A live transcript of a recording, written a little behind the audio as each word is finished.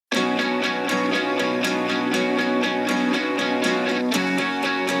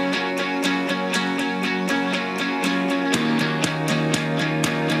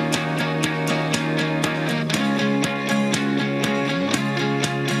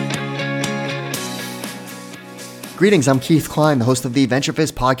Greetings, I'm Keith Klein, the host of the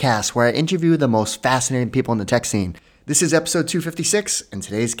VentureFizz podcast, where I interview the most fascinating people in the tech scene. This is episode 256, and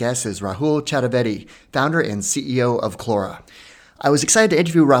today's guest is Rahul Chaturvedi, founder and CEO of Clora. I was excited to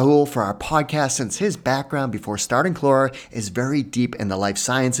interview Rahul for our podcast since his background before starting Clora is very deep in the life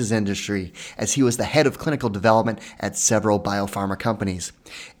sciences industry, as he was the head of clinical development at several biopharma companies.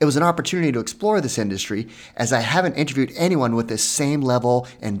 It was an opportunity to explore this industry, as I haven't interviewed anyone with this same level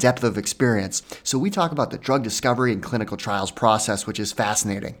and depth of experience. So we talk about the drug discovery and clinical trials process, which is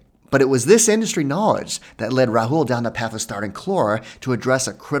fascinating. But it was this industry knowledge that led Rahul down the path of starting Clora to address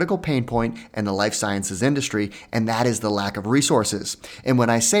a critical pain point in the life sciences industry, and that is the lack of resources. And when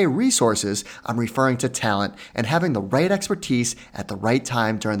I say resources, I'm referring to talent and having the right expertise at the right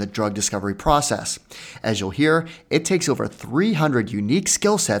time during the drug discovery process. As you'll hear, it takes over 300 unique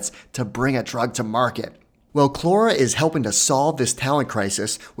skill sets to bring a drug to market. Well, Clora is helping to solve this talent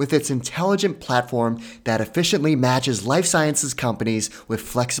crisis with its intelligent platform that efficiently matches life sciences companies with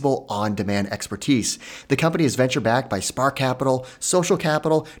flexible on-demand expertise. The company is venture-backed by Spark Capital, Social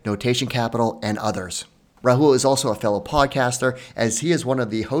Capital, Notation Capital, and others. Rahul is also a fellow podcaster, as he is one of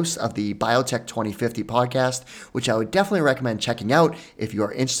the hosts of the Biotech 2050 podcast, which I would definitely recommend checking out if you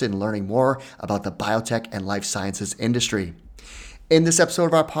are interested in learning more about the biotech and life sciences industry. In this episode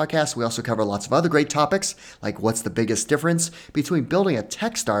of our podcast, we also cover lots of other great topics, like what's the biggest difference between building a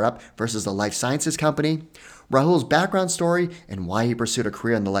tech startup versus a life sciences company, Rahul's background story and why he pursued a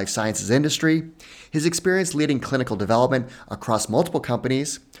career in the life sciences industry, his experience leading clinical development across multiple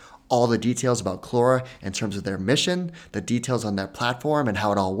companies, all the details about Clora in terms of their mission, the details on their platform and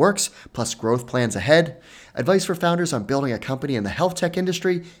how it all works, plus growth plans ahead, advice for founders on building a company in the health tech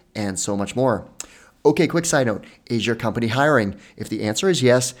industry, and so much more. Okay, quick side note. Is your company hiring? If the answer is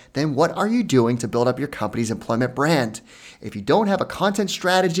yes, then what are you doing to build up your company's employment brand? If you don't have a content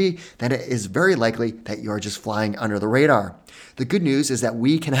strategy, then it is very likely that you're just flying under the radar. The good news is that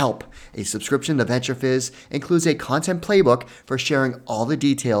we can help. A subscription to VentureFizz includes a content playbook for sharing all the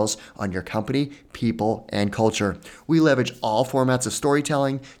details on your company, people, and culture. We leverage all formats of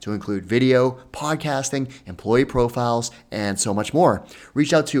storytelling to include video, podcasting, employee profiles, and so much more.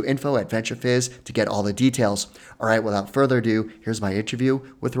 Reach out to info@VentureFizz to get all the details. All right, without further ado, here's my interview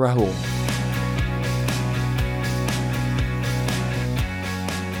with Rahul.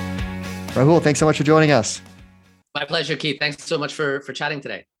 Rahul, thanks so much for joining us. My pleasure, Keith. Thanks so much for chatting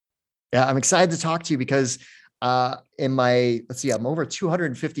today. Yeah, I'm excited to talk to you because I'm over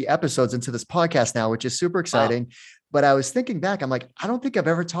 250 episodes into this podcast now, which is super exciting. Wow. But I was thinking back, I'm like, I don't think I've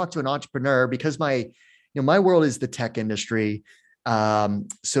ever talked to an entrepreneur because my world is the tech industry.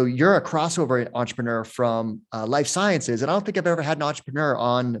 So you're a crossover entrepreneur from life sciences. And I don't think I've ever had an entrepreneur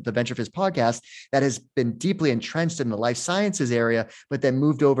on the VentureFizz podcast that has been deeply entrenched in the life sciences area, but then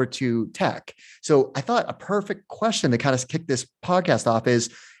moved over to tech. So I thought a perfect question to kind of kick this podcast off is,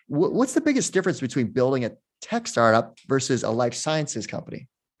 what's the biggest difference between building a tech startup versus a life sciences company?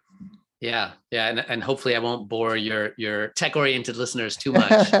 Yeah. And hopefully I won't bore your tech-oriented listeners too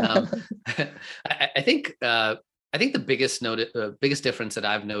much. I think the biggest difference that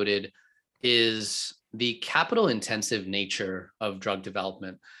I've noted is the capital intensive nature of drug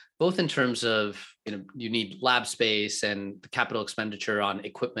development, both in terms of, you need lab space and the capital expenditure on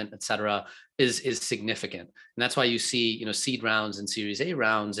equipment, et cetera, is significant. And that's why you see, seed rounds and Series A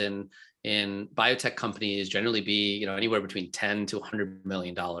rounds in biotech companies generally be, anywhere between $10 to $100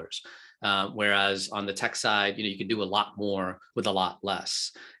 million. Whereas on the tech side, you can do a lot more with a lot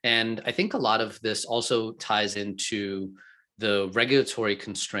less. And I think a lot of this also ties into the regulatory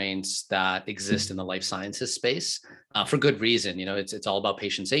constraints that exist in the life sciences space for good reason. It's all about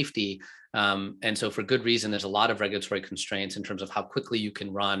patient safety. And so for good reason, there's a lot of regulatory constraints in terms of how quickly you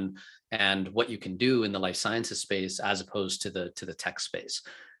can run and what you can do in the life sciences space as opposed to the tech space.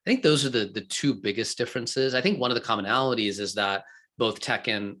 I think those are the two biggest differences. I think one of the commonalities is that both tech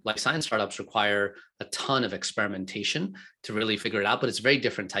and life science startups require a ton of experimentation to really figure it out, but it's very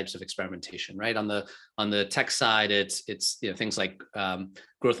different types of experimentation, right? On the tech side, it's things like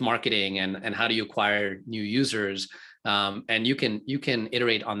growth marketing and how do you acquire new users, and you can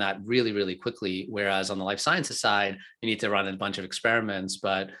iterate on that really, really quickly. Whereas on the life sciences side, you need to run a bunch of experiments,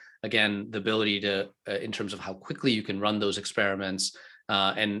 but again, the ability to, in terms of how quickly you can run those experiments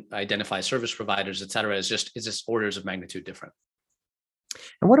and identify service providers, et cetera, is just orders of magnitude different.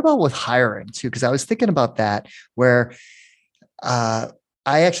 And what about with hiring too? Because I was thinking about that, where I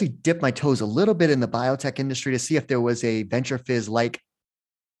actually dipped my toes a little bit in the biotech industry to see if there was a VentureFizz-like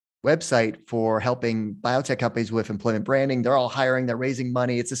website for helping biotech companies with employment branding. They're all hiring, they're raising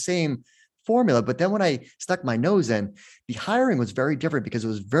money. It's the same formula. But then when I stuck my nose in, the hiring was very different because it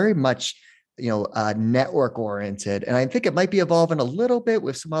was very much network oriented. And I think it might be evolving a little bit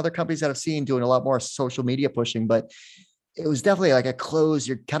with some other companies that I've seen doing a lot more social media pushing, but it was definitely like a close.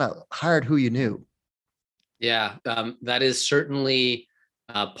 You're kind of hired who you knew. Yeah, that is certainly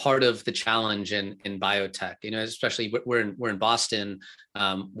part of the challenge in biotech. Especially we're in Boston.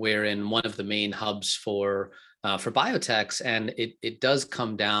 We're in one of the main hubs for biotechs, and it does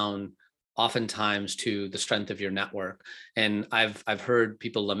come down oftentimes to the strength of your network. And I've heard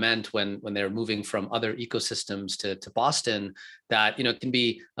people lament when they're moving from other ecosystems to Boston, that it can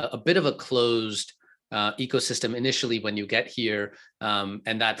be a bit of a closed ecosystem initially when you get here,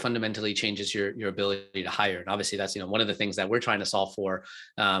 and that fundamentally changes your ability to hire. And obviously, that's one of the things that we're trying to solve for.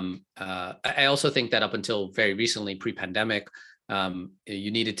 I also think that up until very recently, pre-pandemic,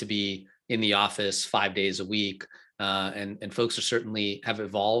 you needed to be in the office 5 days a week, and folks are certainly have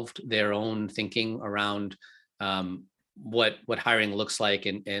evolved their own thinking around what hiring looks like,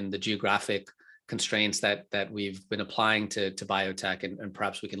 and the geographic constraints that we've been applying to biotech, and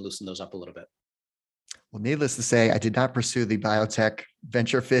perhaps we can loosen those up a little bit. Well, needless to say, I did not pursue the biotech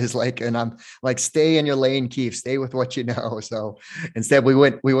venture fizz and I'm like, stay in your lane, Keith, stay with what you know. So instead we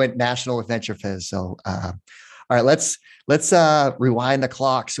went national with venture fizz. So, all right, let's rewind the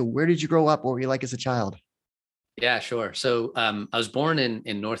clock. So where did you grow up? What were you like as a child? Yeah, sure. So I was born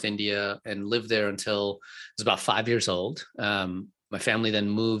in North India and lived there until I was about 5 years old. My family then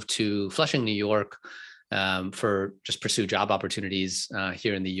moved to Flushing, New York, for just pursue job opportunities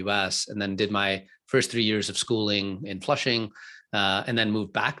here in the US, and then did my first 3 years of schooling in Flushing, and then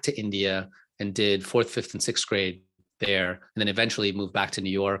moved back to India and did fourth, fifth, and sixth grade there, and then eventually moved back to New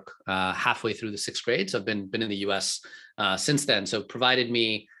York halfway through the sixth grade. So I've been in the US since then. So provided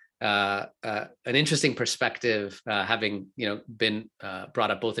me an interesting perspective, having been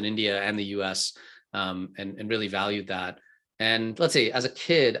brought up both in India and the U.S., and really valued that. And let's say, as a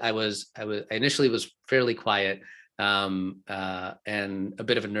kid, I initially was fairly quiet, and a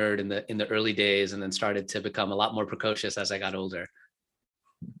bit of a nerd in the early days, and then started to become a lot more precocious as I got older.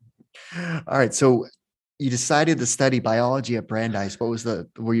 All right. So you decided to study biology at Brandeis.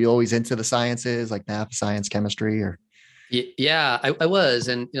 Were you always into the sciences like math, science, chemistry, or? Yeah, I was,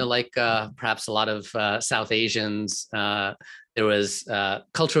 and like perhaps a lot of South Asians, there was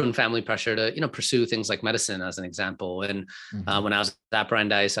cultural and family pressure to pursue things like medicine, as an example. And Mhm. when I was at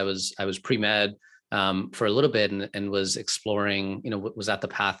Brandeis, I was pre-med for a little bit, and was exploring, was that the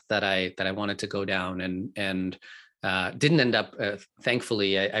path that I wanted to go down, and didn't end up.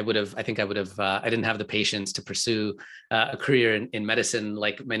 Thankfully, I think I would have. I didn't have the patience to pursue a career in medicine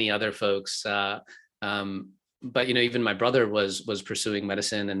like many other folks. Um, but even my brother was pursuing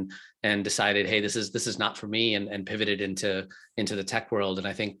medicine, and decided, hey, this is not for me, and pivoted into the tech world. And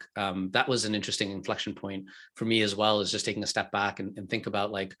I think that was an interesting inflection point for me as well, as just taking a step back and think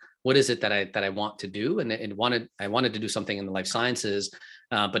about, like, what is it that I want to do, and I wanted to do something in the life sciences,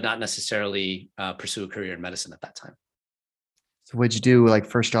 but not necessarily pursue a career in medicine at that time. So what'd you do like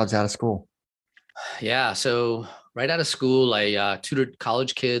first jobs out of school? Yeah, so right out of school, I tutored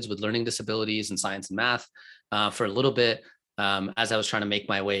college kids with learning disabilities in science and math for a little bit, as I was trying to make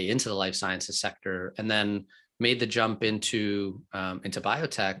my way into the life sciences sector, and then made the jump into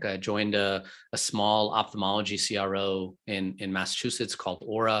biotech. I joined a small ophthalmology CRO in Massachusetts called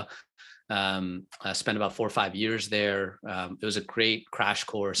Aura. I spent about 4 or 5 years there. It was a great crash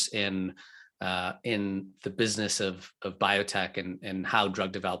course in the business of biotech, and how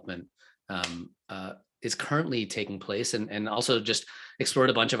drug development is currently taking place, and also just explored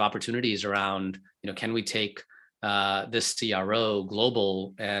a bunch of opportunities around, can we take this CRO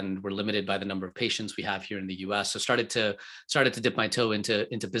global, and we're limited by the number of patients we have here in the US. So started to dip my toe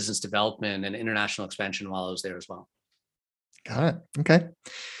into business development and international expansion while I was there as well. Got it. Okay.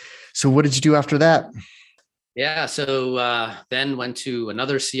 So what did you do after that? Yeah, so then went to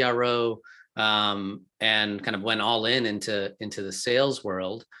another CRO, and kind of went all into the sales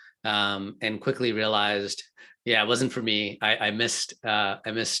world, and quickly realized, yeah, it wasn't for me. I missed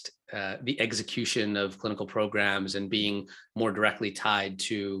the execution of clinical programs, and being more directly tied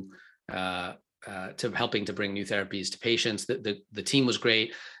to helping to bring new therapies to patients. The team was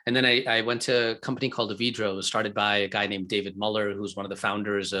great. And then I went to a company called Avidro. It was started by a guy named David Muller, who's one of the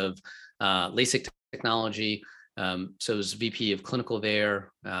founders of LASIK technology. So I was VP of clinical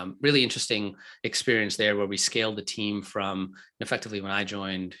there. Really interesting experience there, where we scaled the team from, effectively, when I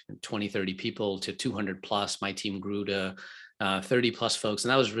joined, 20, 30 people to 200 plus. My team grew to 30 plus folks.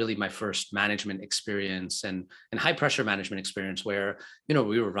 And that was really my first management experience, and high pressure management experience, where,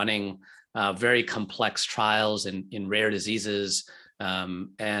 we were running very complex trials in rare diseases,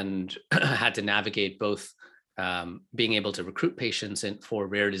 and had to navigate both being able to recruit patients for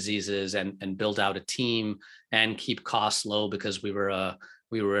rare diseases and build out a team and keep costs low, because we were a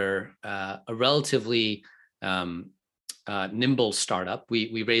relatively nimble startup.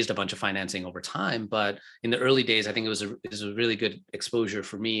 We raised a bunch of financing over time, but in the early days, I think it was a really good exposure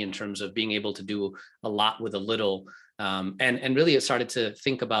for me in terms of being able to do a lot with a little. And really, it started to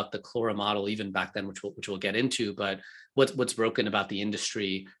think about the Clora model even back then, which we'll get into. But what's broken about the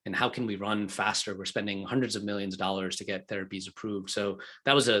industry, and how can we run faster? We're spending hundreds of millions of dollars to get therapies approved. So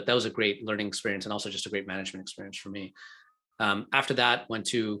that was a great learning experience, and also just a great management experience for me. After that, went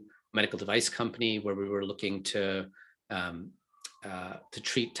to a medical device company where we were looking to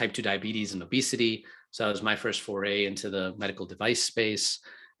treat type 2 diabetes and obesity. So that was my first foray into the medical device space.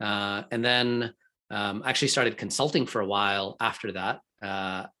 And then actually started consulting for a while after that,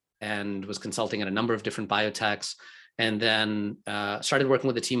 and was consulting at a number of different biotechs. And then started working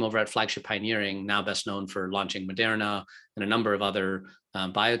with a team over at Flagship Pioneering, now best known for launching Moderna and a number of other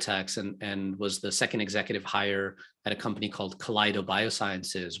biotechs, and was the second executive hire at a company called Kaleido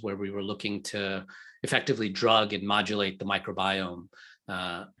Biosciences, where we were looking to effectively drug and modulate the microbiome.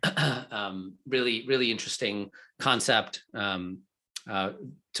 Really, really interesting concept.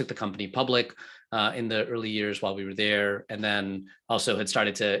 Took the company public in the early years while we were there, and then also had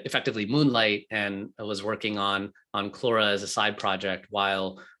started to effectively moonlight, and was working on Clora as a side project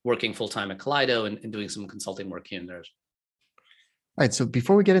while working full-time at Kaleido and doing some consulting work here and there. All right. So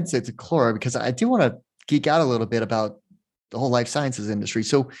before we get into Clora, because I do want to geek out a little bit about the whole life sciences industry.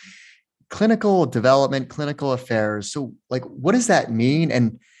 So clinical development, clinical affairs. So like, what does that mean?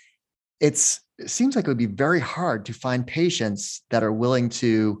 And it seems like it would be very hard to find patients that are willing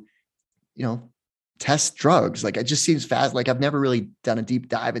to, test drugs. Like, it just seems fast. Like, I've never really done a deep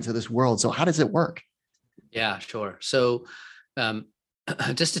dive into this world. So how does it work? Yeah, sure. So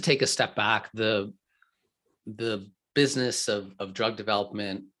just to take a step back, the business of drug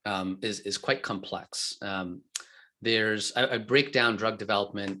development is quite complex. I break down drug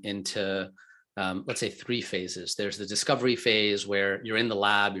development into, let's say, 3 phases. There's the discovery phase, where you're in the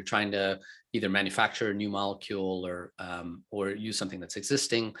lab, you're trying to either manufacture a new molecule or use something that's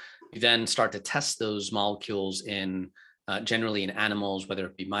existing. You then start to test those molecules generally in animals, whether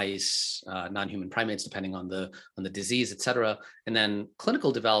it be mice, non-human primates, depending on the disease, et cetera. And then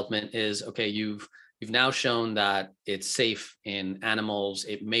clinical development is, okay, you've now shown that it's safe in animals,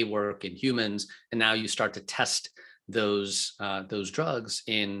 it may work in humans, and now you start to test those drugs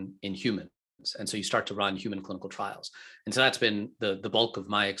in humans. And so you start to run human clinical trials. And so that's been the bulk of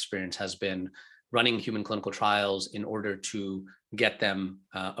my experience, has been running human clinical trials in order to get them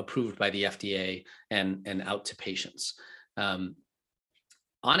approved by the FDA and out to patients. On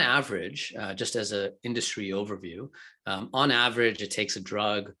average, just as an industry overview, on average, it takes a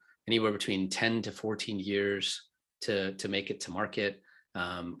drug anywhere between 10 to 14 years to make it to market.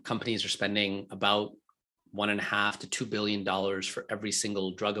 Companies are spending about $1.5 to $2 billion for every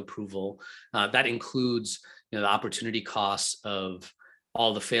single drug approval. That includes, the opportunity costs of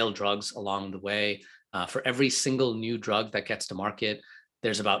all the failed drugs along the way. For every single new drug that gets to market,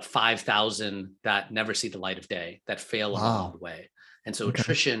 there's about 5,000 that never see the light of day, that fail along the way. And so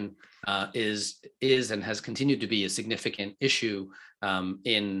attrition is and has continued to be a significant issue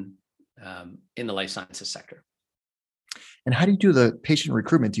in the life sciences sector. And how do you do the patient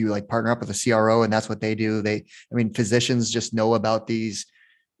recruitment? Do you like partner up with a CRO and that's what they do? Physicians just know about these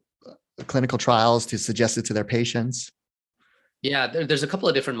clinical trials to suggest it to their patients? Yeah, there's a couple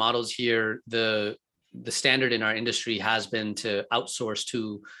of different models here. The standard in our industry has been to outsource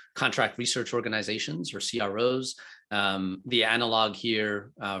to contract research organizations, or CROs. The analog here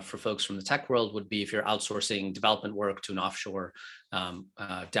for folks from the tech world would be if you're outsourcing development work to an offshore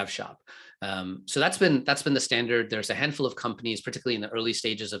dev shop. So that's been the standard. There's a handful of companies, particularly in the early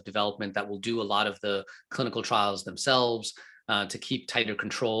stages of development, that will do a lot of the clinical trials themselves to keep tighter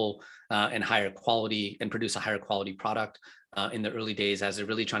control and higher quality, and produce a higher quality product in the early days, as they're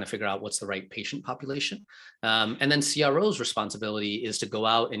really trying to figure out what's the right patient population. And then CRO's responsibility is to go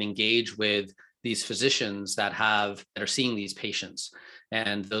out and engage with these physicians that are seeing these patients,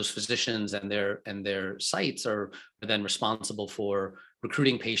 and those physicians and their sites are then responsible for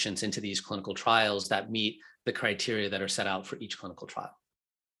recruiting patients into these clinical trials that meet the criteria that are set out for each clinical trial.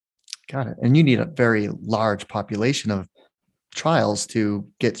 Got it. And you need a very large population of trials to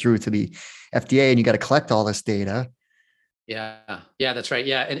get through to the FDA, and you got to collect all this data. Yeah, that's right.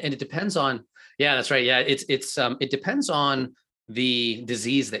 Yeah, and it depends on. Yeah, that's right. Yeah, it depends on the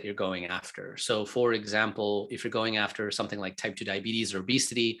disease that you're going after. So, for example, if you're going after something like type 2 diabetes or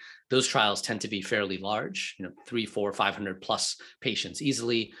obesity, those trials tend to be fairly large. 300, 400, 500 plus patients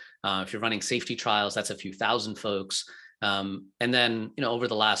easily. If you're running safety trials, that's a few thousand folks. And then, over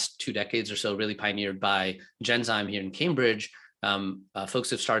the last 2 decades or so, really pioneered by Genzyme here in Cambridge, folks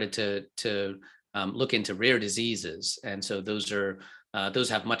have started to look into rare diseases. And so those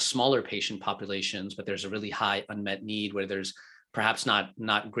have much smaller patient populations, but there's a really high unmet need where there's perhaps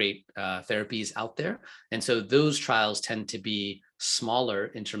not great therapies out there. And so those trials tend to be smaller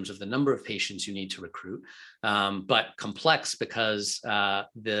in terms of the number of patients you need to recruit, but complex because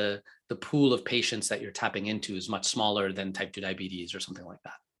the pool of patients that you're tapping into is much smaller than type 2 diabetes or something like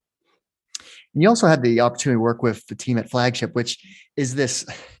that. And you also had the opportunity to work with the team at Flagship, which is this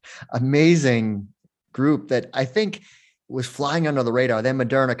amazing group that I think was flying under the radar. Then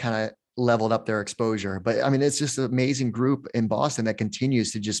Moderna kind of leveled up their exposure. But I mean, it's just an amazing group in Boston that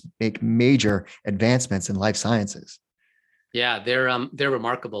continues to just make major advancements in life sciences. Yeah, they're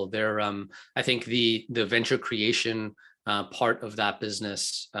remarkable. I think the venture creation part of that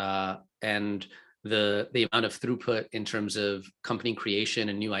business and the amount of throughput in terms of company creation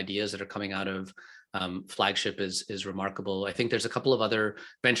and new ideas that are coming out of Flagship is remarkable. I think there's a couple of other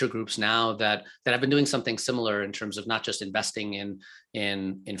venture groups now that have been doing something similar in terms of not just investing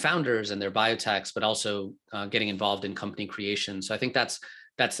in founders and their biotechs, but also getting involved in company creation. So I think that's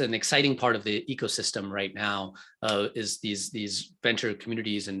an exciting part of the ecosystem right now, is these venture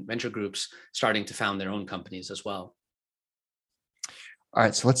communities and venture groups starting to found their own companies as well. All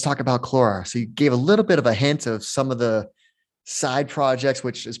right, so let's talk about Clora. So you gave a little bit of a hint of some of the side projects,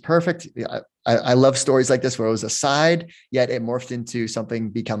 which is perfect. I love stories like this where it was a side, yet it morphed into something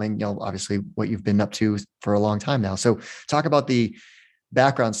becoming, obviously what you've been up to for a long time now. So talk about the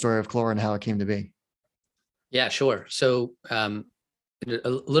background story of Clora and how it came to be. Yeah, sure. So a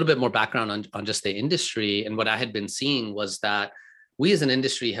little bit more background on just the industry, and what I had been seeing was that we as an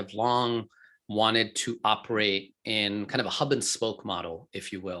industry have long wanted to operate in kind of a hub and spoke model,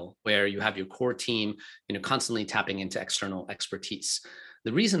 if you will, where you have your core team, constantly tapping into external expertise.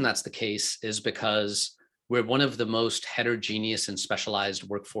 The reason that's the case is because we're one of the most heterogeneous and specialized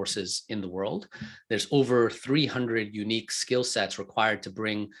workforces in the world. There's over 300 unique skill sets required to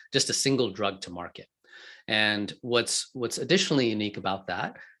bring just a single drug to market. And what's additionally unique about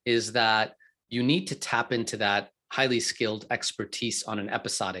that is that you need to tap into that highly skilled expertise on an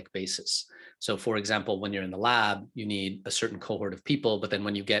episodic basis. So for example, when you're in the lab, you need a certain cohort of people, but then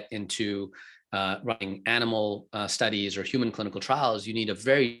when you get into running animal studies or human clinical trials, you need a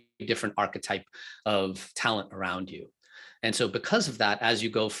very different archetype of talent around you. And so because of that, as you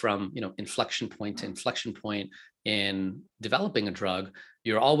go from inflection point to inflection point in developing a drug,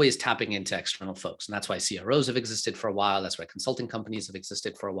 you're always tapping into external folks. And that's why CROs have existed for a while. That's why consulting companies have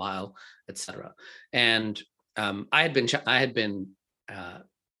existed for a while, et cetera. And I had been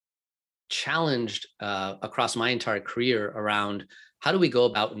challenged across my entire career around how do we go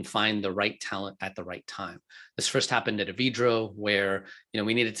about and find the right talent at the right time. This first happened at Avidro, where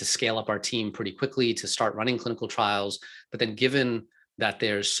we needed to scale up our team pretty quickly to start running clinical trials. But then given that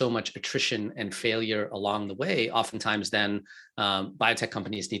there's so much attrition and failure along the way, oftentimes then biotech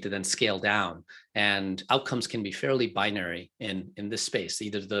companies need to then scale down, and outcomes can be fairly binary in this space.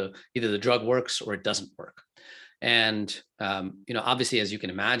 Either the drug works or it doesn't work. And obviously, as you can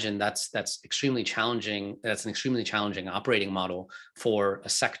imagine, that's extremely challenging. That's an extremely challenging operating model for a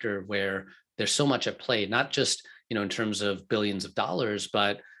sector where there's so much at play, not just in terms of billions of dollars,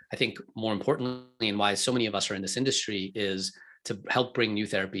 but I think more importantly, and why so many of us are in this industry, is to help bring new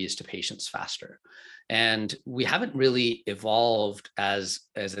therapies to patients faster. And we haven't really evolved as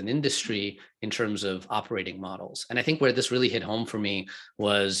an industry in terms of operating models. And I think where this really hit home for me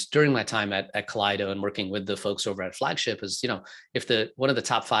was during my time at Kaleido and working with the folks over at Flagship is, if one of the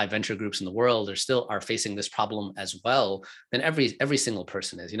top 5 venture groups in the world are facing this problem as well, then every single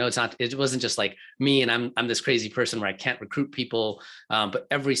person is. It wasn't just like me and I'm this crazy person where I can't recruit people, but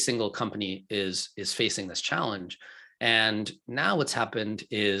every single company is facing this challenge. And now what's happened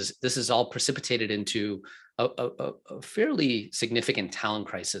is this is all precipitated into a fairly significant talent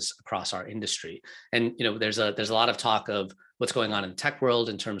crisis across our industry. And there's a lot of talk of what's going on in the tech world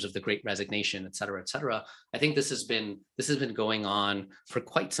in terms of the Great Resignation, et cetera, et cetera. I think this has been going on for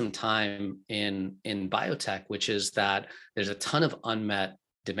quite some time in biotech, which is that there's a ton of unmet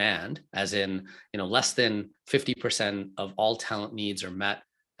demand, as in less than 50% of all talent needs are met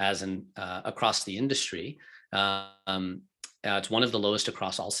as in across the industry. It's one of the lowest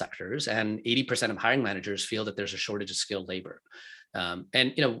across all sectors, and 80% of hiring managers feel that there's a shortage of skilled labor.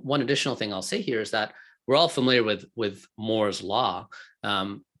 And one additional thing I'll say here is that we're all familiar with Moore's law,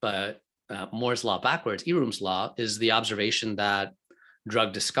 but Moore's law backwards, Eroom's law, is the observation that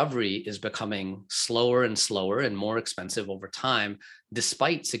drug discovery is becoming slower and slower and more expensive over time,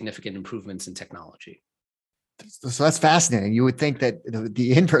 despite significant improvements in technology. So that's fascinating. You would think that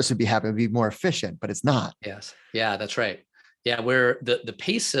the inverse would be happening, would be more efficient, but it's not. Yes. Yeah, that's right. Yeah, where the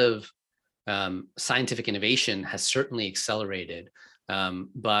pace of scientific innovation has certainly accelerated,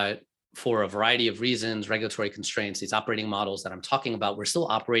 but for a variety of reasons, regulatory constraints, these operating models that I'm talking about, we're still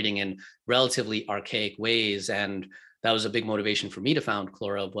operating in relatively archaic ways. And that was a big motivation for me to found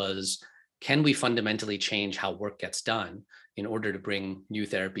Clora was, can we fundamentally change how work gets done in order to bring new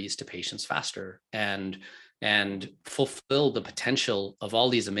therapies to patients faster and fulfill the potential of all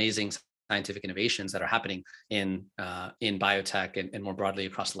these amazing scientific innovations that are happening in biotech and more broadly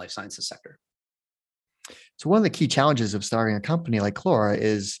across the life sciences sector. So one of the key challenges of starting a company like Clora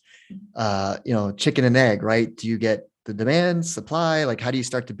is, chicken and egg, right? Do you get the demand, supply? Like, how do you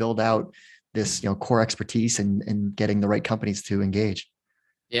start to build out this, core expertise and getting the right companies to engage?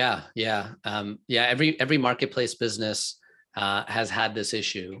 Yeah. Every marketplace business has had this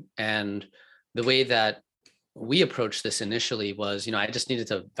issue, and the way that we approached this initially was, I just needed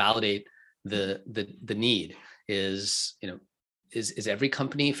to validate the need. Is every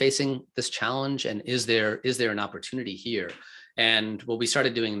company facing this challenge, and is there an opportunity here? And what we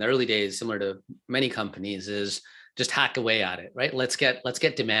started doing in the early days, similar to many companies, is just hack away at it, right? Let's get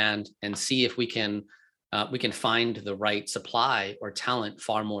demand and see if we can find the right supply or talent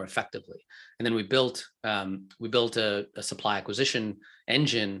far more effectively. And then we built a supply acquisition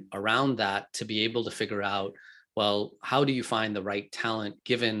engine around that to be able to figure out, well, how do you find the right talent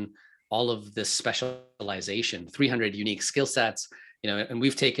given all of this specialization, 300 unique skill sets, and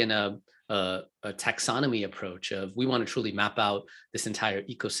we've taken a taxonomy approach of, we want to truly map out this entire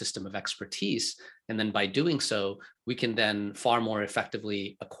ecosystem of expertise. And then by doing so, we can then far more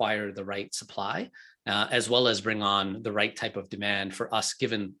effectively acquire the right supply, as well as bring on the right type of demand for us,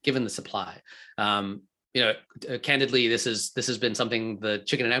 given the supply. Candidly, this has been something, the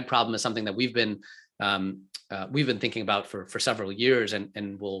chicken and egg problem is something that we've been thinking about for several years,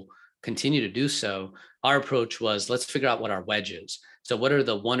 and will continue to do so. Our approach was, let's figure out what our wedge is. So what are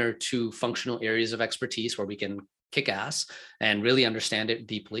the one or two functional areas of expertise where we can kick ass and really understand it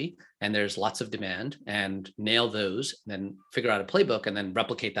deeply, and there's lots of demand, and nail those, then figure out a playbook, and then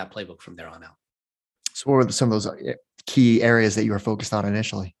replicate that playbook from there on out. So what were some of those key areas that you were focused on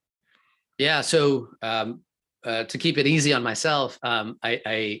initially? Yeah. So to keep it easy on myself,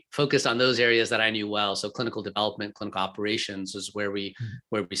 I focused on those areas that I knew well. So clinical development, clinical operations is where we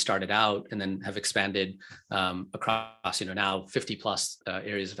started out, and then have expanded across now 50 plus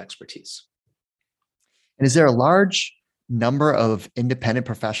areas of expertise. And is there a large number of independent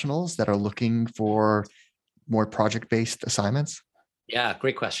professionals that are looking for more project-based assignments? Yeah,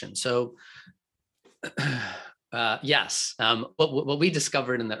 great question. So yes. What we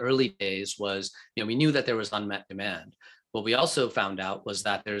discovered in the early days was, we knew that there was unmet demand. What we also found out was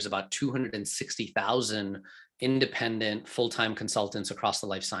that there's about 260,000 independent full-time consultants across the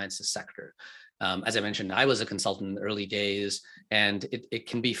life sciences sector. As I mentioned, I was a consultant in the early days, and it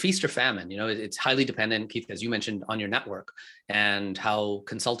can be feast or famine. It's highly dependent, Keith, as you mentioned, on your network and how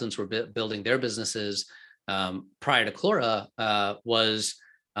consultants were building their businesses prior to Clora was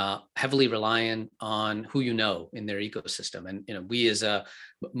heavily reliant on who in their ecosystem. And we, as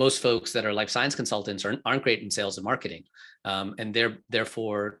most folks that are life science consultants, aren't great in sales and marketing, and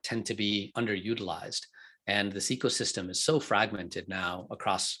therefore tend to be underutilized. And this ecosystem is so fragmented now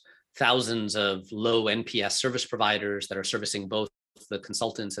across thousands of low NPS service providers that are servicing both the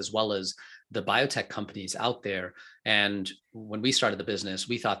consultants as well as the biotech companies out there. And when we started the business,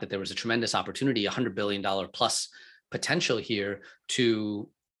 we thought that there was a tremendous opportunity, $100 billion plus potential here, to,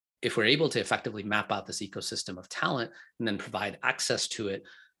 if we're able to effectively map out this ecosystem of talent and then provide access to it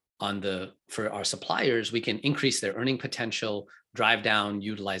for our suppliers, we can increase their earning potential, drive down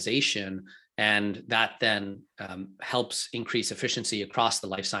utilization, and that then helps increase efficiency across the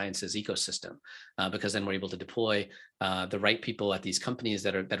life sciences ecosystem, because then we're able to deploy the right people at these companies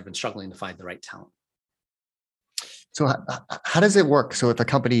that have been struggling to find the right talent. So how does it work? So if a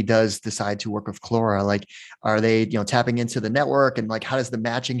company does decide to work with Clora, like, are they, tapping into the network, and like, how does the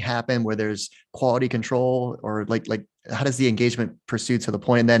matching happen where there's quality control, or like how does the engagement pursue to the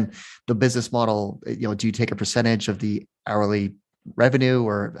point? And then the business model, do you take a percentage of the hourly revenue,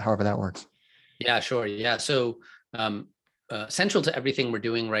 or however that works? Yeah, sure. Yeah. So central to everything we're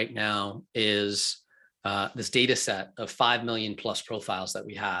doing right now is this data set of 5 million plus profiles that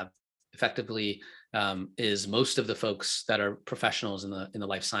we have. Effectively, is most of the folks that are professionals in the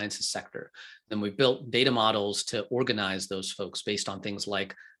life sciences sector. Then we've built data models to organize those folks based on things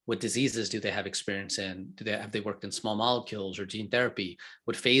like What diseases do they have experience in? Have they worked in small molecules or gene therapy?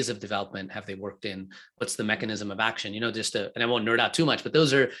 What phase of development have they worked in? What's the mechanism of action? And I won't nerd out too much, but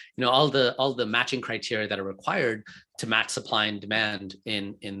those are, all the matching criteria that are required to match supply and demand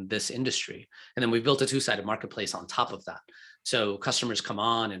in this industry. And then we've built a two-sided marketplace on top of that. So customers come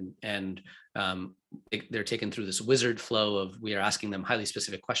on and they're taken through this wizard flow of, we are asking them highly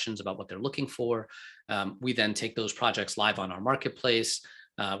specific questions about what they're looking for. We then take those projects live on our marketplace.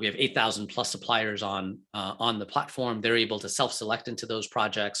 We have 8,000 plus suppliers on the platform. They're able to self-select into those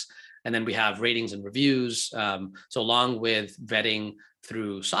projects. And then we have ratings and reviews. So along with vetting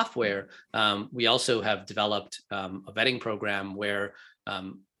through software, we also have developed a vetting program where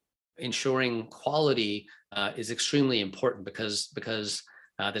ensuring quality is extremely important because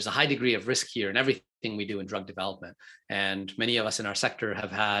there's a high degree of risk here in everything we do in drug development. And many of us in our sector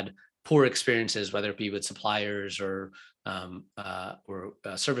have had poor experiences, whether it be with suppliers or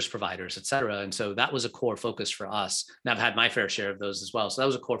service providers, et cetera. And so that was a core focus for us. And I've had my fair share of those as well. So that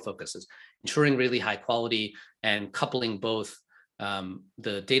was a core focus, is ensuring really high quality and coupling both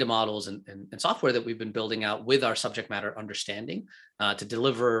the data models and software that we've been building out with our subject matter understanding to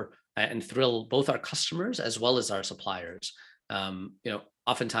deliver and thrill both our customers as well as our suppliers.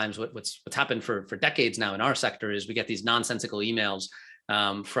 Oftentimes what's happened for decades now in our sector is we get these nonsensical emails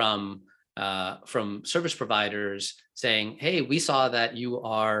from service providers saying, hey, we saw that you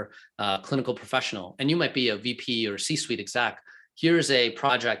are a clinical professional and you might be a VP or C-suite exec. Here's a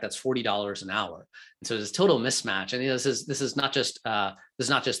project that's $40 an hour. And so there's total mismatch. And this is not just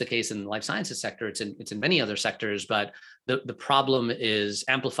the case in the life sciences sector. It's in many other sectors, but the problem is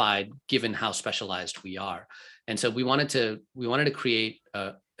amplified given how specialized we are. And so we wanted to create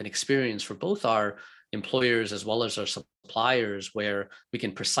an experience for both our employers as well as our suppliers where we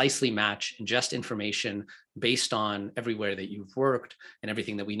can precisely match ingest information based on everywhere that you've worked and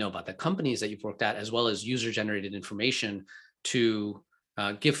everything that we know about the companies that you've worked at, as well as user-generated information to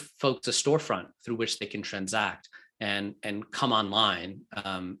give folks a storefront through which they can transact and come online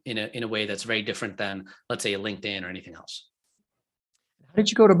in a way that's very different than, let's say, a LinkedIn or anything else. How did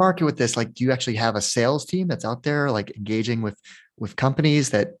you go to market with this? Like, do you actually have a sales team that's out there, like engaging with companies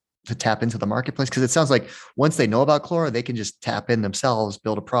to tap into the marketplace? Because it sounds like once they know about Clora, they can just tap in themselves,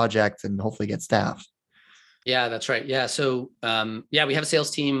 build a project, and hopefully get staff. Yeah, that's right. Yeah. So we have a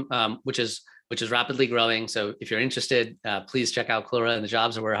sales team, which is rapidly growing. So if you're interested, please check out Clora and the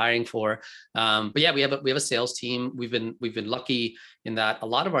jobs that we're hiring for. But yeah, we have a sales team. We've been lucky in that a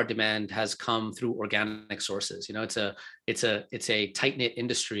lot of our demand has come through organic sources. It's a tight-knit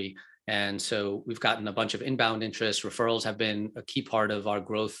industry. And so we've gotten a bunch of inbound interest. Referrals have been a key part of our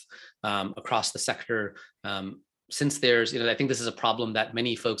growth across the sector. Since I think this is a problem that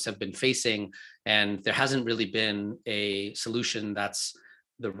many folks have been facing, and there hasn't really been a solution that's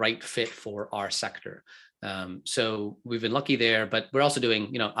the right fit for our sector. So we've been lucky there, but we're also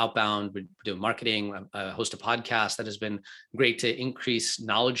doing, outbound, we're doing marketing, host a podcast that has been great to increase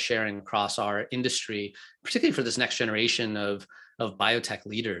knowledge sharing across our industry, particularly for this next generation of biotech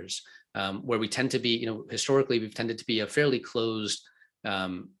leaders, where we tend to be, historically, we've tended to be a fairly closed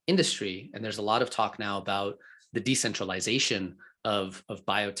industry. And there's a lot of talk now about the decentralization of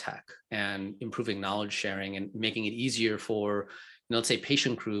biotech and improving knowledge sharing and making it easier for, let's say,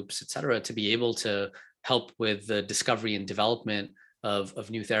 patient groups, et cetera, to be able to help with the discovery and development of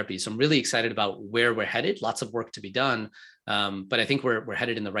new therapies. So I'm really excited about where we're headed. Lots of work to be done, but I think we're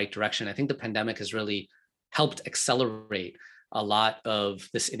headed in the right direction. I think the pandemic has really helped accelerate a lot of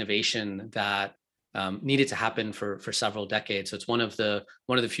this innovation that needed to happen for several decades. So it's one of the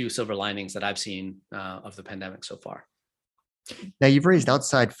few silver linings that I've seen of the pandemic so far. Now, you've raised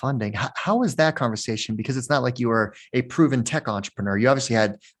outside funding. How is that conversation? Because it's not like you are a proven tech entrepreneur. You obviously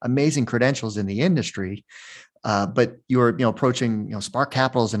had amazing credentials in the industry, but you were approaching Spark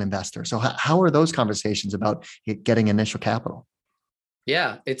Capital as an investor. So how are those conversations about getting initial capital?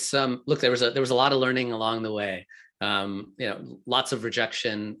 Yeah, it's look, there was a lot of learning along the way. Lots of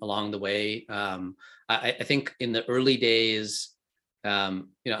rejection along the way. I think in the early days,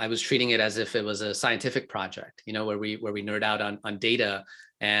 I was treating it as if it was a scientific project, where we nerd out on data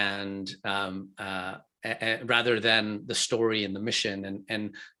and rather than the story and the mission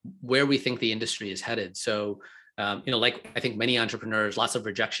and where we think the industry is headed. So, like I think many entrepreneurs, lots of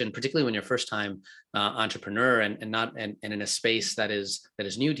rejection, particularly when you're first time entrepreneur and in a space that is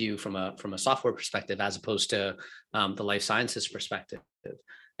new to you from a software perspective, as opposed to the life sciences perspective.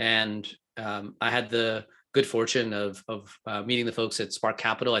 And I had the good fortune of meeting the folks at Spark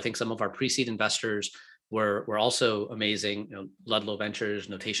Capital. I think some of our pre-seed investors were also amazing. Ludlow Ventures,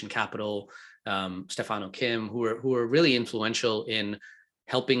 Notation Capital, Stefano Kim, who were really influential in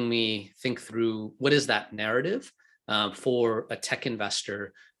helping me think through what is that narrative for a tech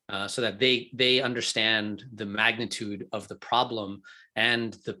investor, so that they understand the magnitude of the problem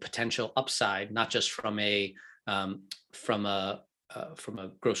and the potential upside, not just from a from a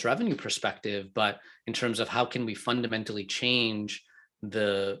gross revenue perspective, but in terms of how can we fundamentally change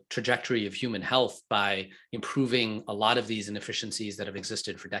the trajectory of human health by improving a lot of these inefficiencies that have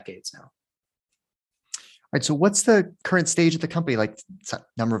existed for decades now. All right. So what's the current stage of the company? Like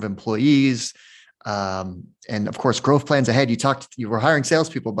number of employees, and of course, growth plans ahead. You were hiring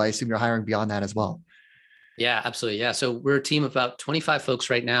salespeople, but I assume you're hiring beyond that as well. Yeah, absolutely. Yeah. So we're a team of about 25 folks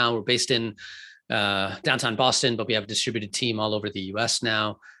right now. We're based in downtown Boston, but we have a distributed team all over the US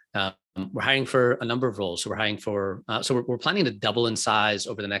now. We're hiring for a number of roles. So we're hiring for, we're planning to double in size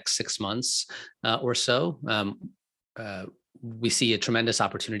over the next 6 months or so. We see a tremendous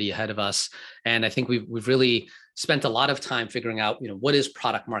opportunity ahead of us. And I think we've really spent a lot of time figuring out, what is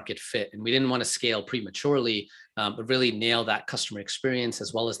product market fit? And we didn't want to scale prematurely, but really nail that customer experience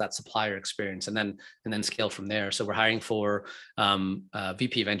as well as that supplier experience, and then scale from there. So we're hiring for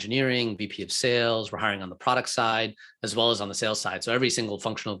VP of engineering, VP of sales. We're hiring on the product side as well as on the sales side. So every single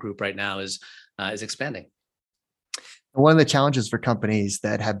functional group right now is expanding. One of the challenges for companies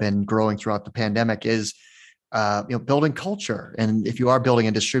that have been growing throughout the pandemic is building culture. And if you are building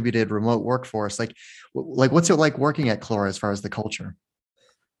a distributed remote workforce, like what's it like working at Clora as far as the culture?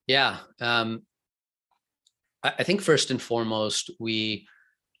 Yeah. I think first and foremost, we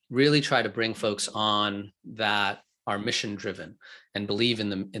really try to bring folks on that are mission driven and believe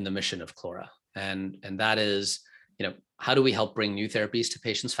in the mission of Clora. And that is, how do we help bring new therapies to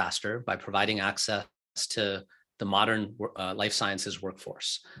patients faster by providing access to the modern life sciences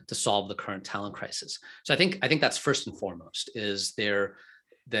workforce to solve the current talent crisis. So I think that's first and foremost, is they're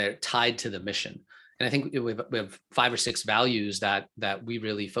tied to the mission. And I think we have 5 or 6 values that we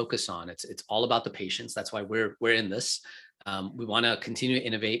really focus on. It's all about the patients. That's why we're in this. We want to continue to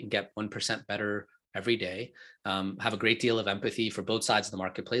innovate and get 1% better every day. Have a great deal of empathy for both sides of the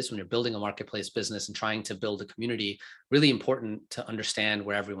marketplace. When you're building a marketplace business and trying to build a community, really important to understand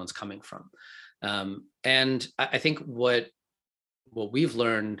where everyone's coming from. And I think what we've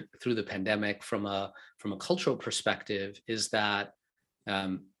learned through the pandemic from a cultural perspective is that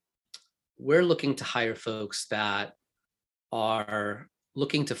we're looking to hire folks that are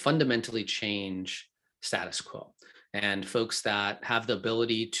looking to fundamentally change status quo, and folks that have the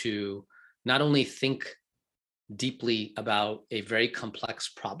ability to not only think deeply about a very complex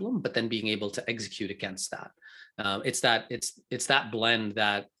problem, but then being able to execute against that. It's that blend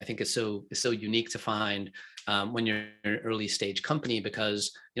that I think is so unique to find when you're an early stage company,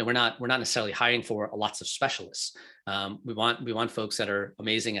 because we're not necessarily hiring for lots of specialists. We want folks that are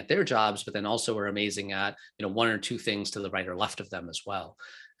amazing at their jobs, but then also are amazing at 1 or 2 things to the right or left of them as well.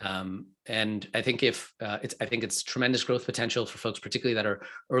 And I think it's tremendous growth potential for folks, particularly that are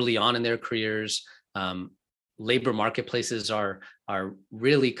early on in their careers. Labor marketplaces are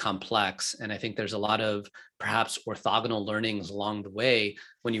really complex, and I think there's a lot of perhaps orthogonal learnings along the way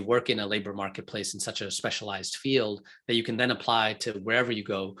when you work in a labor marketplace in such a specialized field that you can then apply to wherever you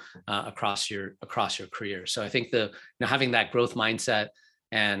go across your career. So I think having that growth mindset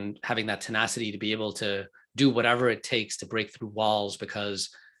and having that tenacity to be able to do whatever it takes to break through walls,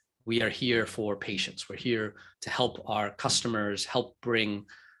 because we are here for patients. We're here to help our customers, help bring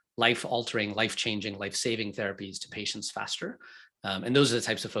life-altering, life-changing, life-saving therapies to patients faster. And those are the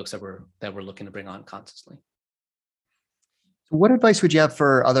types of folks that we're looking to bring on constantly. What advice would you have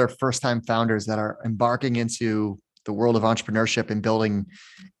for other first-time founders that are embarking into the world of entrepreneurship and building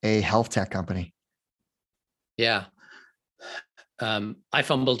a health tech company? Yeah. I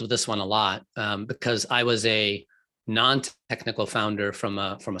fumbled with this one a lot because I was a non-technical founder from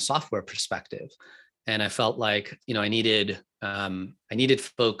a software perspective. And I felt like, I needed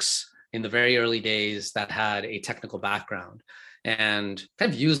folks in the very early days that had a technical background, and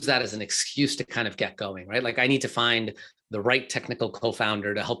kind of use that as an excuse to kind of get going, right? Like I need to find the right technical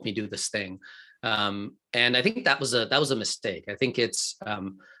co-founder to help me do this thing. And I think that was a mistake. I think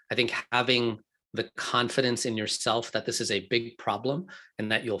I think having the confidence in yourself that this is a big problem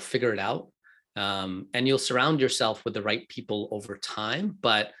and that you'll figure it out, and you'll surround yourself with the right people over time,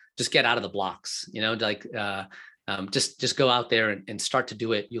 but just get out of the blocks, just go out there and start to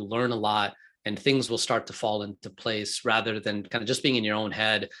do it. You'll learn a lot, and things will start to fall into place, rather than kind of just being in your own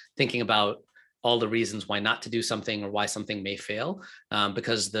head, thinking about all the reasons why not to do something or why something may fail,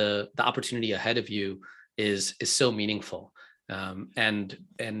 because the opportunity ahead of you is so meaningful. and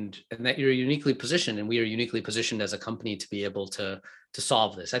that you're uniquely positioned, and we are uniquely positioned as a company to be able to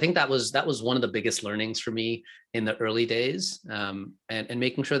solve this. I think that was one of the biggest learnings for me in the early days, and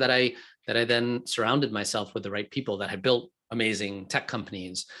making sure that I then surrounded myself with the right people that had built amazing tech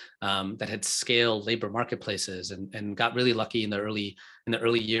companies, that had scaled labor marketplaces, and got really lucky in the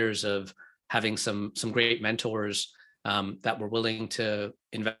early years of having some great mentors that were willing to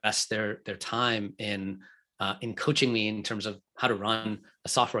invest their time in coaching me in terms of how to run a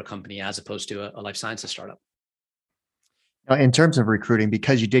software company as opposed to a life sciences startup. Now, in terms of recruiting,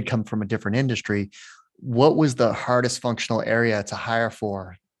 because you did come from a different industry, what was the hardest functional area to hire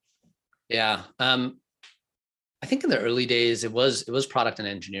for? Yeah. I think in the early days, it was product and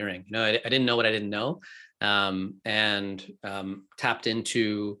engineering. I didn't know what I didn't know, and tapped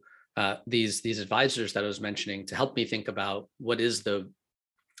into these advisors that I was mentioning to help me think about what is the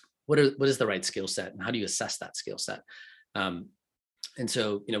right skill set and how do you assess that skill set. And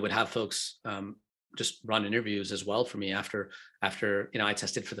so, would have folks just run interviews as well for me after I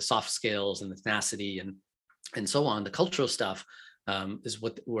tested for the soft skills and the tenacity and so on. The cultural stuff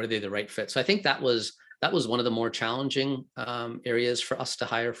were they the right fit? So I think that was one of the more challenging areas for us to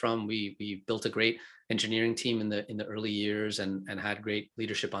hire from. We built a great engineering team in the early years and had great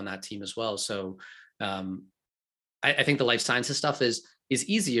leadership on that team as well. So I think the life sciences stuff is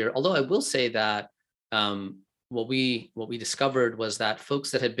easier. Although I will say that what we discovered was that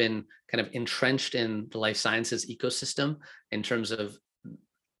folks that had been kind of entrenched in the life sciences ecosystem in terms of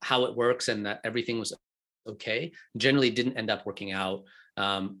how it works and that everything was okay, generally didn't end up working out,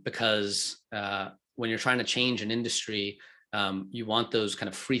 because when you're trying to change an industry, you want those kind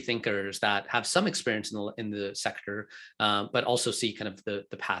of free thinkers that have some experience in the sector, but also see kind of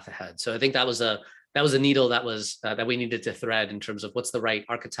the path ahead. So I think that was a needle that we needed to thread in terms of what's the right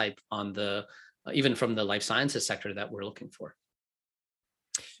archetype on even from the life sciences sector that we're looking for.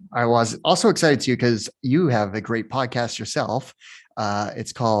 I was also excited too, because you have a great podcast yourself.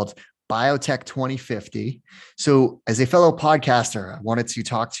 It's called Biotech 2050. So as a fellow podcaster, I wanted to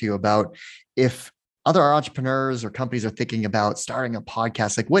talk to you about if other entrepreneurs or companies are thinking about starting a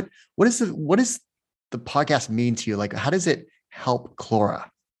podcast, like what does the podcast mean to you? Like, how does it help Clora?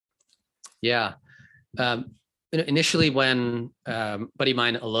 Yeah. Initially when buddy of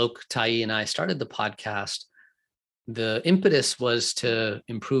mine, Alok Tai, and I started the podcast, the impetus was to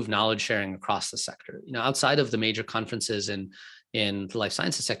improve knowledge sharing across the sector. Outside of the major conferences in the life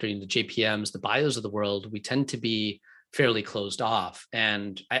sciences sector, the JPMs, the bios of the world, we tend to be fairly closed off.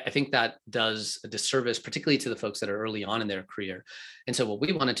 And I think that does a disservice, particularly to the folks that are early on in their career. And so what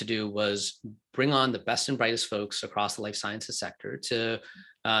we wanted to do was bring on the best and brightest folks across the life sciences sector to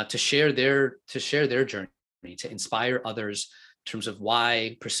share their journey, to inspire others in terms of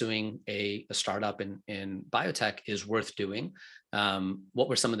why pursuing a startup in biotech is worth doing. What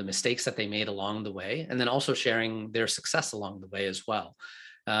were some of the mistakes that they made along the way, and then also sharing their success along the way as well.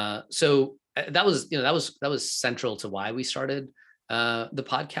 So that was central to why we started the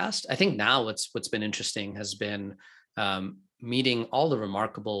podcast. I think now what's been interesting has been meeting all the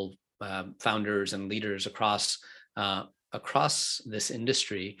remarkable founders and leaders across this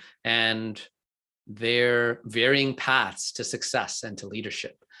industry and their varying paths to success and to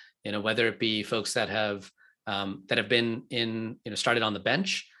leadership. Whether it be folks that have been started on the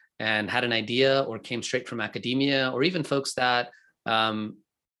bench and had an idea or came straight from academia, or even folks that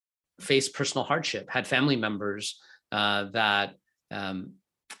faced personal hardship, had family members that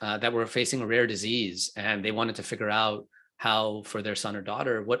were facing a rare disease, and they wanted to figure out how for their son or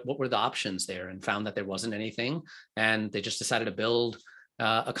daughter, what were the options there, and found that there wasn't anything, and they just decided to build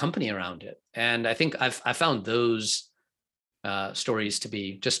a company around it. And I think I've found those stories to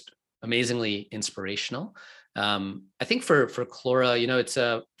be just amazingly inspirational. I think for Clora, it's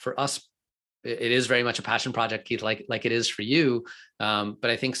for us, it is very much a passion project, Keith, like it is for you. But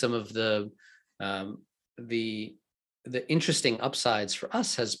I think some of the interesting upsides for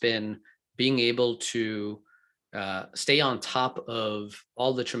us has been being able to stay on top of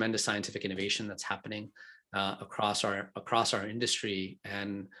all the tremendous scientific innovation that's happening across our industry,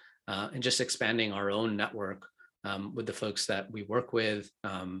 and just expanding our own network with the folks that we work with,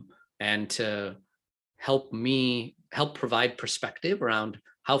 and to help provide perspective around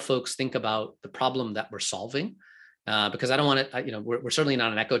how folks think about the problem that we're solving. Because I don't want it, we're certainly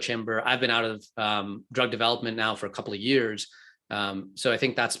not an echo chamber. I've been out of drug development now for a couple of years. So I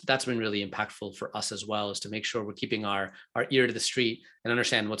think that's been really impactful for us as well, is to make sure we're keeping our ear to the street and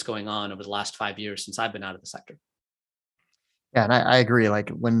understand what's going on over the last 5 years since I've been out of the sector. Yeah, and I agree. Like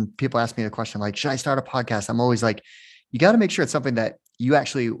when people ask me the question, like, should I start a podcast? I'm always like, you got to make sure it's something that you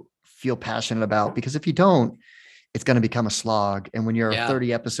actually feel passionate about, because if you don't, it's going to become a slog. And when you're Yeah,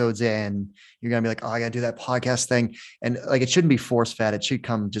 30 episodes in, you're going to be like, oh, I got to do that podcast thing. And like, it shouldn't be force fed. It should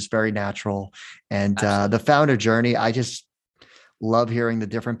come just very natural. And the absolutely. founder journey, I just love hearing the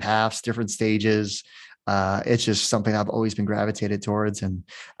different paths, different stages. It's just something I've always been gravitated towards. And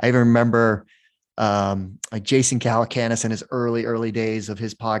I even remember like Jason Calacanis in his early days of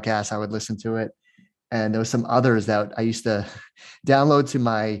his podcast, I would listen to it. And there was some others that I used to download to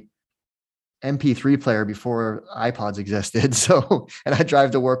my MP3 player before iPods existed. So, and I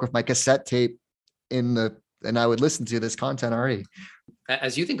drive to work with my cassette tape and I would listen to this content already.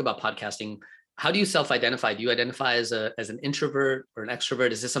 As you think about podcasting, how do you self-identify? Do you identify as an introvert or an extrovert?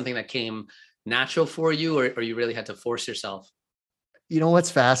 Is this something that came natural for you, or you really had to force yourself? You know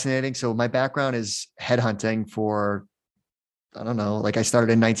what's fascinating? So my background is headhunting for, I don't know, like I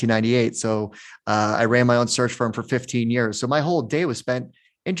started in 1998. So I ran my own search firm for 15 years. So my whole day was spent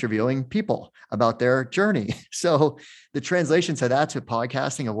interviewing people about their journey. So the translation to that to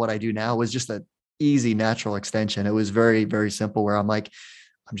podcasting of what I do now was just an easy, natural extension. It was very, very simple where I'm like,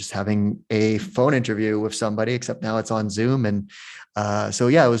 I'm just having a phone interview with somebody, except now it's on Zoom. And so,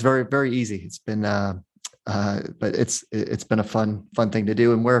 yeah, it was very, very easy. It's been, but it's been a fun thing to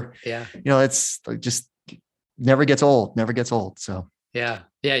do. And Yeah. it's just never gets old, never gets old. So yeah,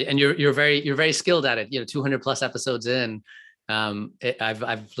 and you're very skilled at it. 200 plus episodes in.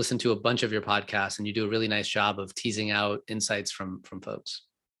 I've listened to a bunch of your podcasts, and you do a really nice job of teasing out insights from folks.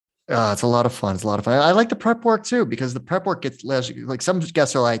 it's a lot of fun. It's a lot of fun. I like the prep work too, because the prep work gets less, like some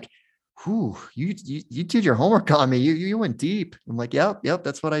guests are like, whew, you did your homework on me. You went deep. I'm like, yep.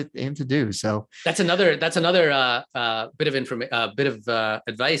 That's what I aim to do. So That's another bit of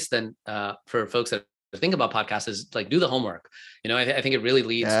advice then for folks that think about podcasts is like, do the homework. I think it really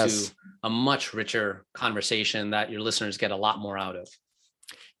leads to yes. a much richer conversation that your listeners get a lot more out of.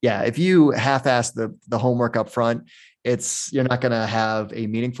 Yeah. If you half-ass the homework up front, you're not going to have a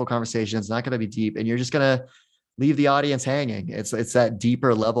meaningful conversation. It's not going to be deep, and you're just going to leave the audience hanging. It's that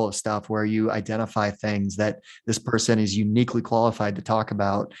deeper level of stuff where you identify things that this person is uniquely qualified to talk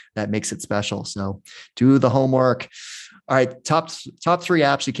about that makes it special. So do the homework. All right. Top 3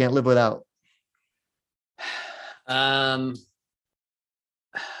 apps you can't live without. I'd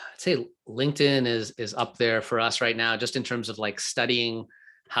say LinkedIn is up there for us right now, just in terms of like studying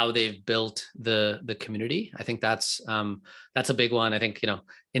how they've built the community. I think that's a big one. I think,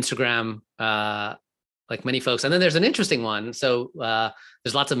 Instagram, like many folks. And then there's an interesting one. So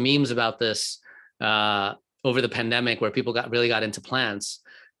there's lots of memes about this over the pandemic, where people really got into plants.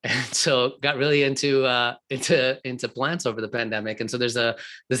 And so got really into plants over the pandemic. And so there's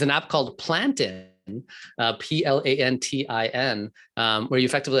an app called Plantin, Plantin, where you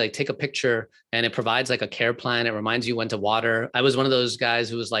effectively like take a picture and it provides like a care plan. It reminds you when to water. I was one of those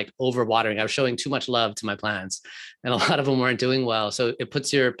guys who was like over watering. I was showing too much love to my plants, and a lot of them weren't doing well. So it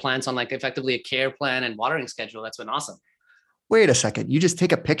puts your plants on like effectively a care plan and watering schedule. That's been awesome. Wait a second. You just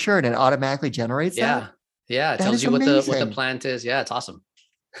take a picture and it automatically generates that? Yeah. Yeah. It That tells is you what the amazing. plant is. Yeah. It's awesome.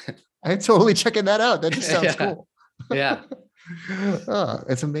 I'm totally checking that out. That just sounds Yeah. cool. Yeah. Oh,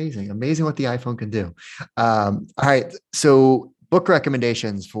 it's amazing. Amazing what the iPhone can do. All right. So book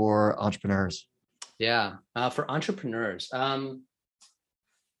recommendations for entrepreneurs. Yeah. For entrepreneurs.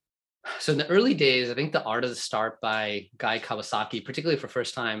 So in the early days, I think The Art of the Start by Guy Kawasaki, particularly for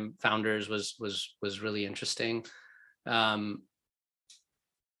first-time founders, was really interesting. I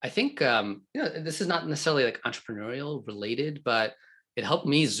think this is not necessarily like entrepreneurial related, but it helped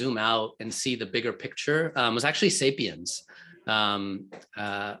me zoom out and see the bigger picture. Was actually Sapiens,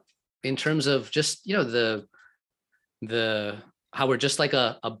 in terms of just the how we're just like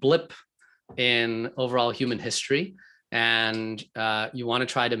a blip in overall human history, and you want to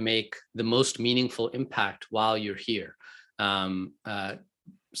try to make the most meaningful impact while you're here,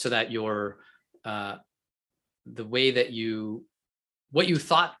 so that the way that what you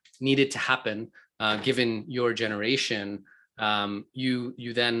thought needed to happen, given your generation,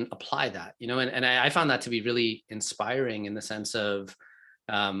 you then apply that, and I found that to be really inspiring, in the sense of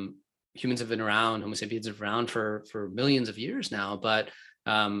humans have been around, Homo sapiens have been around for millions of years now, but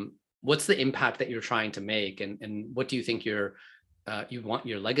what's the impact that you're trying to make, and what do you think you want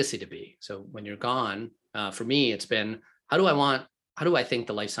your legacy to be? So when you're gone, for me, it's been, how do I think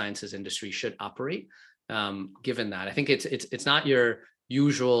the life sciences industry should operate? Given that, I think it's not your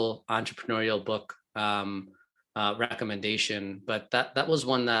usual entrepreneurial book recommendation, but that was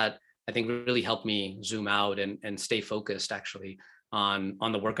one that I think really helped me zoom out and stay focused actually on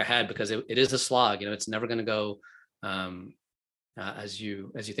the work ahead, because it is a slog. It's never going to go as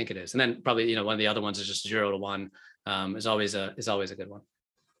you think it is. And then probably one of the other ones is just 0 to 1, is always a good one.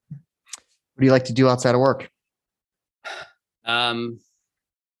 What do you like to do outside of work? Um,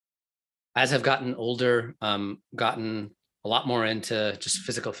 as I've gotten older, gotten a lot more into just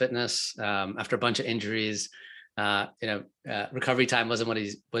physical fitness. After a bunch of injuries, recovery time wasn't what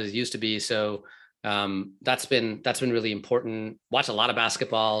it used to be. So that's been really important. Watch a lot of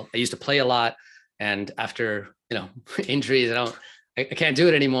basketball. I used to play a lot, and after injuries, I can't do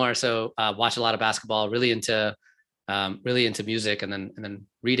it anymore. So watch a lot of basketball. Really into music, and then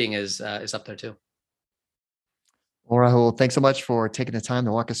reading is up there too. Well, Rahul, thanks so much for taking the time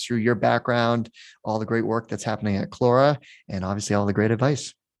to walk us through your background, all the great work that's happening at Clora, and obviously all the great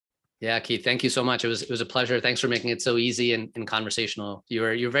advice. Yeah, Keith, thank you so much. It was a pleasure. Thanks for making it so easy and conversational.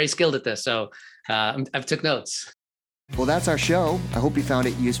 You're very skilled at this, so I've took notes. Well, that's our show. I hope you found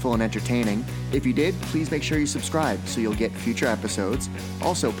it useful and entertaining. If you did, please make sure you subscribe so you'll get future episodes.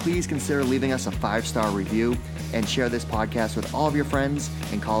 Also, please consider leaving us a 5-star review and share this podcast with all of your friends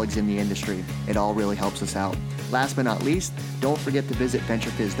and colleagues in the industry. It all really helps us out. Last but not least, don't forget to visit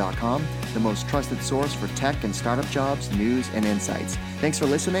venturefiz.com, the most trusted source for tech and startup jobs, news, and insights. Thanks for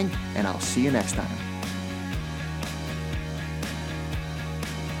listening, and I'll see you next time.